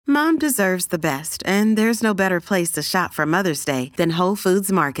Mom deserves the best, and there's no better place to shop for Mother's Day than Whole Foods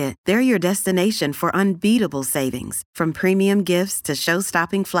Market. They're your destination for unbeatable savings, from premium gifts to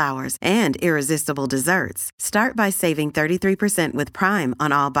show-stopping flowers and irresistible desserts. Start by saving 33% with Prime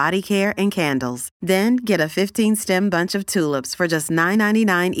on all body care and candles. Then get a 15-stem bunch of tulips for just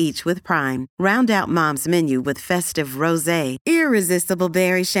 $9.99 each with Prime. Round out Mom's menu with festive rosé, irresistible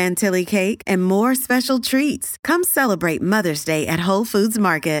berry chantilly cake, and more special treats. Come celebrate Mother's Day at Whole Foods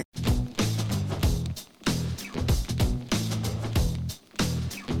Market.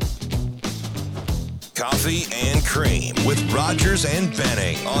 Coffee and Cream with Rogers and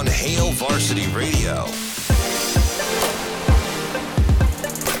Benning on Hail Varsity Radio.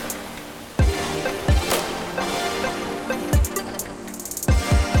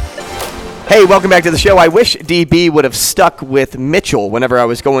 Hey, welcome back to the show. I wish DB would have stuck with Mitchell whenever I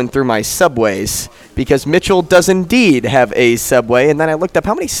was going through my subways, because Mitchell does indeed have a subway. And then I looked up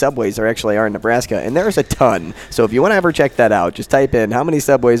how many subways there actually are in Nebraska, and there's a ton. So if you want to ever check that out, just type in how many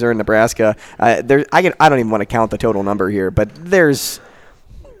subways are in Nebraska. I don't even want to count the total number here, but there's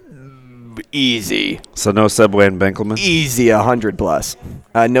easy. So no subway in Benkelman? Easy 100 plus.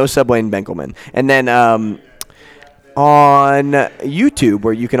 No subway in Benkelman. And then on YouTube,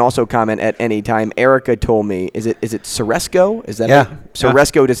 where you can also comment at any time, Erica told me, is it Ceresco? Is that yeah. it?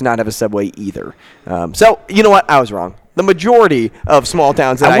 Ceresco does not have a subway either. So, you know what? I was wrong. The majority of small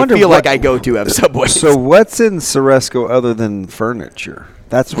towns that I feel like I go to have subways. So what's in Ceresco other than furniture?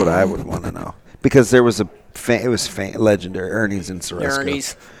 That's what I would want to know. Because there was legendary Ernie's in Ceresco.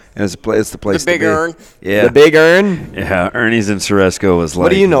 Ernie's. It's the place the big to be. urn. Yeah. The big urn? Yeah, Ernie's in Ceresco was like.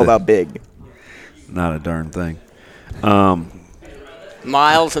 What do you know about big? Not a darn thing.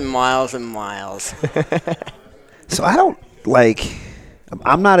 Miles and miles and miles. So I don't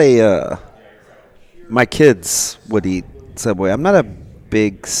I'm not my kids would eat Subway. I'm not a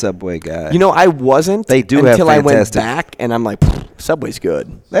big Subway guy. You know, I wasn't. They do until have I went fantastic. back, and I'm like, Subway's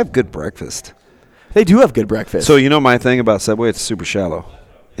good. They have good breakfast. They do have good breakfast. So you know my thing about Subway, it's super shallow.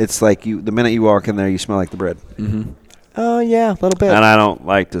 It's like the minute you walk in there, you smell like the bread. Mm-hmm. Oh, yeah, a little bit. And I don't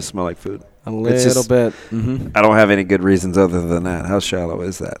like to smell like food. A little bit. Mm-hmm. I don't have any good reasons other than that. How shallow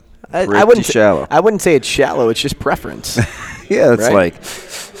is that? I wouldn't shallow. I wouldn't say it's shallow. It's just preference. Yeah, it's right?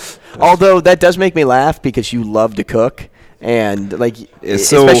 Although that does make me laugh because you love to cook and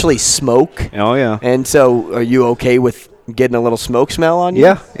especially smoke. Oh yeah. And so, are you okay with getting a little smoke smell on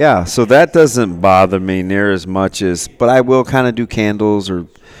you? Yeah. So that doesn't bother me near as much as, but I will kind of do candles or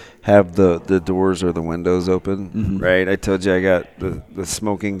have the doors or the windows open, mm-hmm. right? I told you I got the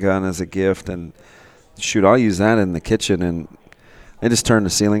smoking gun as a gift, and shoot, I'll use that in the kitchen, and I just turn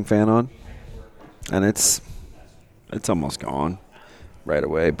the ceiling fan on, and it's almost gone right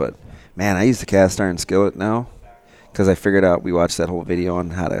away. But, man, I use the cast iron skillet now because I figured out we watched that whole video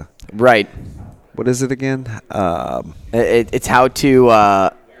on how to – Right. What is it again? It's how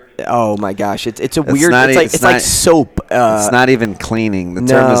to oh my gosh! It's a weird. It's like soap. It's not even cleaning. The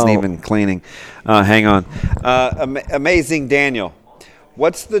term isn't even cleaning. Hang on. Amazing Daniel.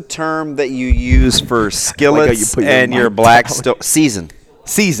 What's the term that you use for skillets and your black stove?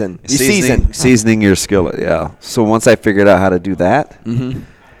 Seasoning your skillet. Yeah. So once I figured out how to do that, mm-hmm.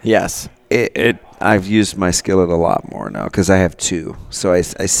 Yes, I've used my skillet a lot more now because I have two. So I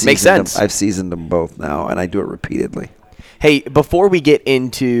makes sense. I've seasoned them both now, and I do it repeatedly. Hey, before we get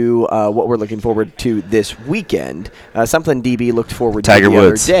into what we're looking forward to this weekend, something DB looked forward to the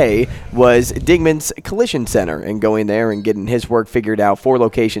other day was Dingman's Collision Center and going there and getting his work figured out, 4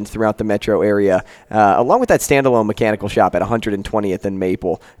 locations throughout the metro area, along with that standalone mechanical shop at 120th and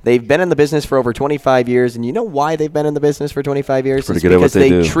Maple. They've been in the business for over 25 years, and you know why they've been in the business for 25 years? Pretty good at what they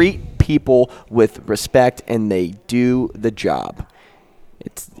do. Because they treat people with respect and they do the job.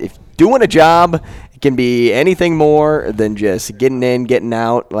 If doing a job can be anything more than just getting in, getting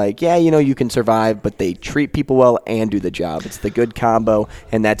out. Like, yeah, you can survive, but they treat people well and do the job. It's the good combo,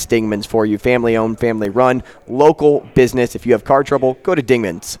 and that's Dingman's for you. Family-owned, family-run, local business. If you have car trouble, go to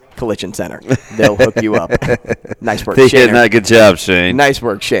Dingman's Collision Center. They'll hook you up. Nice work, Shaner. Good job, Shane. Nice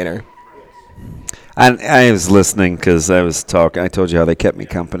work, Shaner. I was listening because I was talking. I told you how they kept me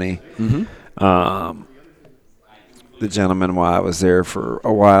company. Mm-hmm. The gentleman while I was there for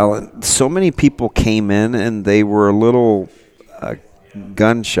a while, and so many people came in and they were a little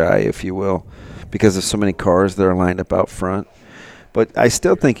gun shy, if you will, because of so many cars that are lined up out front. But I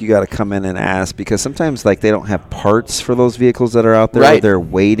still think you got to come in and ask, because sometimes they don't have parts for those vehicles that are out there. Right. They're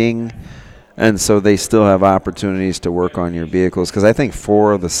waiting, and so they still have opportunities to work on your vehicles. Because I think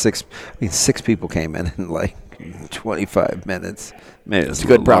 4 of the 6 people came in 25 minutes. Maybe it's a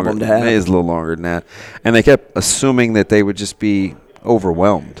good problem to have. Maybe it's a little longer than that. And they kept assuming that they would just be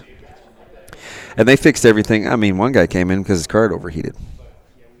overwhelmed. And they fixed everything. I mean, one guy came in because his car had overheated.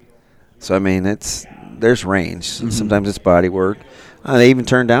 So, I mean, there's range. Sometimes it's body work. They even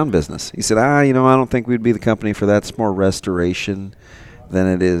turned down business. He said, I don't think we'd be the company for that. It's more restoration than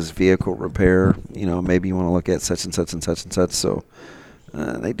it is vehicle repair. Maybe you want to look at such and such and such and such. So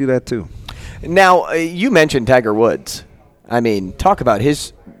they do that too. Now, you mentioned Tiger Woods. I mean, talk about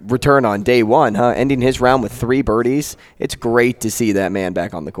his return on day one, huh? Ending his round with 3 birdies. It's great to see that man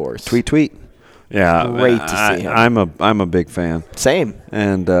back on the course. Tweet. Yeah, great to see him. I'm a big fan. Same.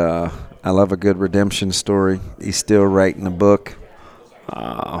 And I love a good redemption story. He's still writing a book.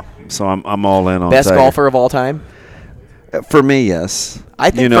 So I'm all in on Best Tiger. golfer of all time? For me, yes.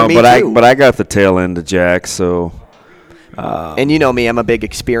 I think for me too. But I got the tail end of Jack, so. And you know me, I'm a big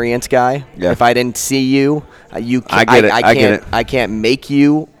experience guy. Yeah. If I didn't see you, I get it. I get it. I can't make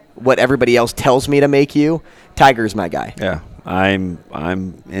you what everybody else tells me to make you. Tiger's my guy. Yeah, I'm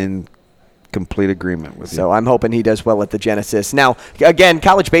in complete agreement with you. So I'm hoping he does well at the Genesis. Now, again,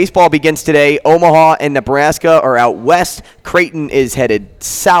 college baseball begins today. Omaha and Nebraska are out west. Creighton is headed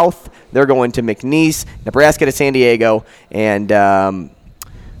south. They're going to McNeese. Nebraska to San Diego. And,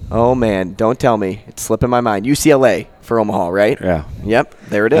 oh, man, don't tell me. It's slipping my mind. UCLA for Omaha, right? Yeah. Yep,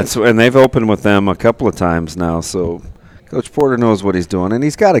 there it is. And they've opened with them a couple of times now, so Coach Porter knows what he's doing. And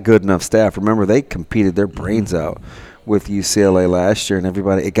he's got a good enough staff. Remember, they competed their brains out with UCLA last year, and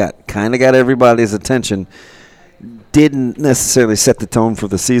it got everybody's attention. Didn't necessarily set the tone for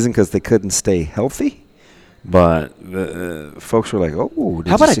the season because they couldn't stay healthy, but the folks were like, "Oh,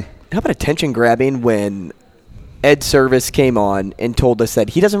 how about attention grabbing when Ed Service came on and told us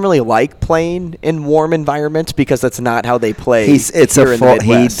that he doesn't really like playing in warm environments because that's not how they play. He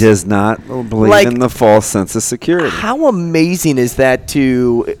does not believe in the false sense of security. How amazing is that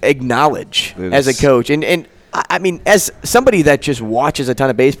to acknowledge as a coach? And I mean, as somebody that just watches a ton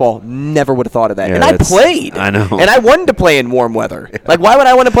of baseball, never would have thought of that. Yeah, and I played. I know. And I wanted to play in warm weather. Yeah. Like, why would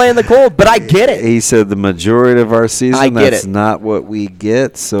I want to play in the cold? But I get it. He said the majority of our season, that's not what we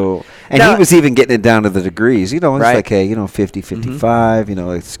get. So, and now, he was even getting it down to the degrees. It's like, hey, 50, 55.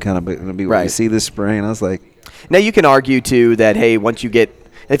 It's kind of going to be what we see this spring. And I was like. Now, you can argue, too, that, hey,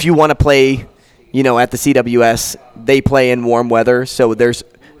 if you want to play, at the CWS, they play in warm weather. So there's,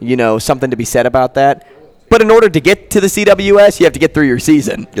 something to be said about that. But in order to get to the CWS, you have to get through your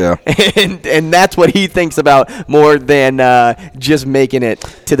season. Yeah. And that's what he thinks about more than just making it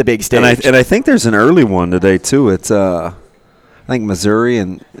to the big stage. And I think there's an early one today, too. It's, I think, Missouri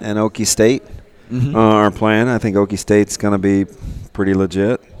and Okie State are playing. I think Okie State's going to be pretty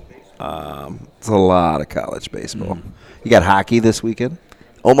legit. It's a lot of college baseball. You got hockey this weekend?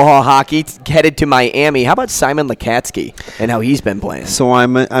 Omaha hockey headed to Miami. How about Simon Lekatsky and how he's been playing? So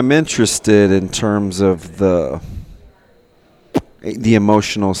I'm interested in terms of the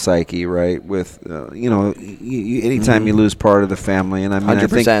emotional psyche, right? With anytime you lose part of the family, and I mean,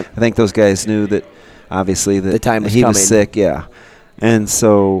 100%. I think those guys knew that obviously that the time was he coming. Was sick, yeah. And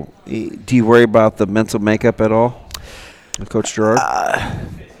so, do you worry about the mental makeup at all, Coach Gerard?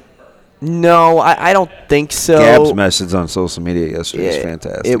 No, I don't think so. Gab's message on social media yesterday was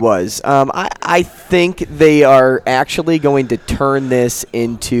fantastic. It was. I think they are actually going to turn this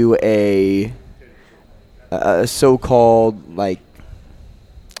into a so-called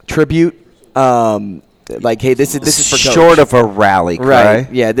tribute. Hey, this is for Coach. Short of a rally cry.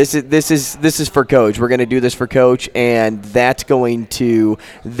 Right. Yeah, this is for Coach. We're going to do this for Coach, and that's going to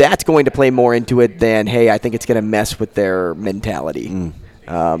play more into it than, hey, I think it's going to mess with their mentality.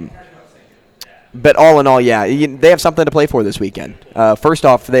 But all in all, yeah, they have something to play for this weekend. First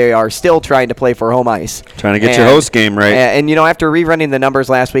off, they are still trying to play for home ice. Trying to get your host game right. And after rerunning the numbers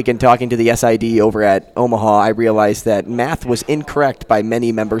last week and talking to the SID over at Omaha, I realized that math was incorrect by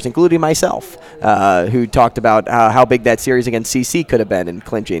many members, including myself, who talked about how big that series against CC could have been in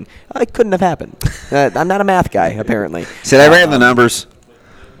clinching. It couldn't have happened. I'm not a math guy, apparently. Said I ran the numbers.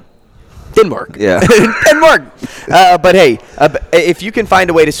 Didn't work. Yeah. Didn't work. But, hey, if you can find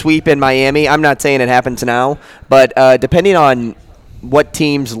a way to sweep in Miami, I'm not saying it happens now, but depending on what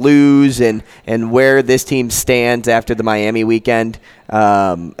teams lose and where this team stands after the Miami weekend,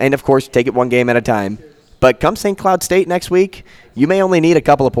 and, of course, take it one game at a time. But come St. Cloud State next week, you may only need a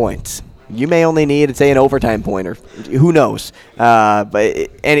couple of points. You may only need, say, an overtime point, or who knows.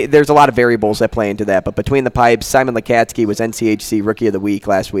 There's a lot of variables that play into that. But between the pipes, Simon Lekatsky was NCHC Rookie of the Week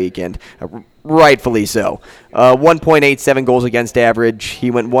last week, and rightfully so. 1.87 goals against average.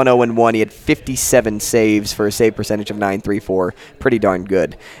 He went 1-0-1. He had 57 saves for a save percentage of .934. Pretty darn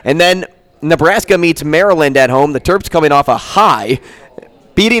good. And then Nebraska meets Maryland at home. The Terps coming off a high,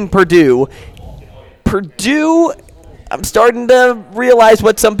 beating Purdue. Purdue I'm starting to realize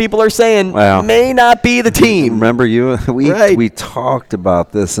what some people are saying may not be the team. Remember we talked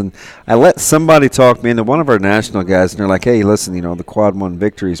about this, and I let somebody talk me into one of our national guys, and they're like, hey, listen, the quad 1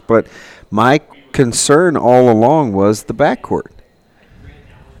 victories. But my concern all along was the backcourt.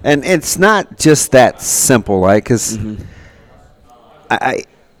 And it's not just that simple, because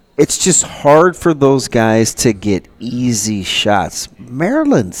it's just hard for those guys to get easy shots.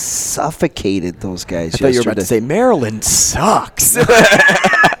 Maryland suffocated those guys yesterday. I thought you were about to say Maryland sucks.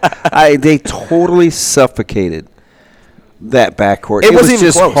 They totally suffocated that backcourt. It was wasn't even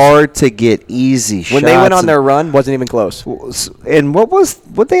just close. Hard to get easy shots. When they went on their run, wasn't even close. And what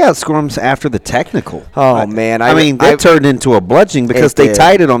they outscored them after the technical? Oh, man. I mean, that turned into a bludgeoning because they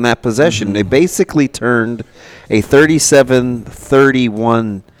tied it on that possession. Mm-hmm. They basically turned a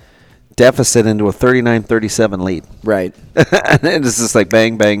 37-31 deficit into a 39-37 lead. Right. And it's just like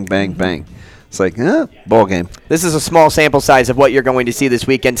bang, bang, bang, bang. It's like, ball game. This is a small sample size of what you're going to see this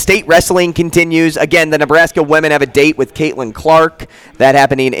weekend. State wrestling continues. Again, the Nebraska women have a date with Caitlin Clark. That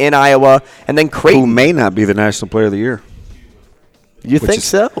happening in Iowa. And then Creighton. Who may not be the National Player of the Year. You think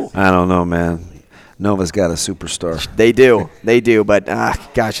so? I don't know, man. Nova's got a superstar. They do. But,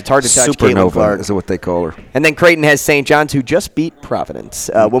 gosh, it's hard to touch Caitlin Clark. Supernova is what they call her. And then Creighton has St. John's, who just beat Providence.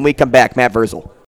 When we come back, Matt Verzel.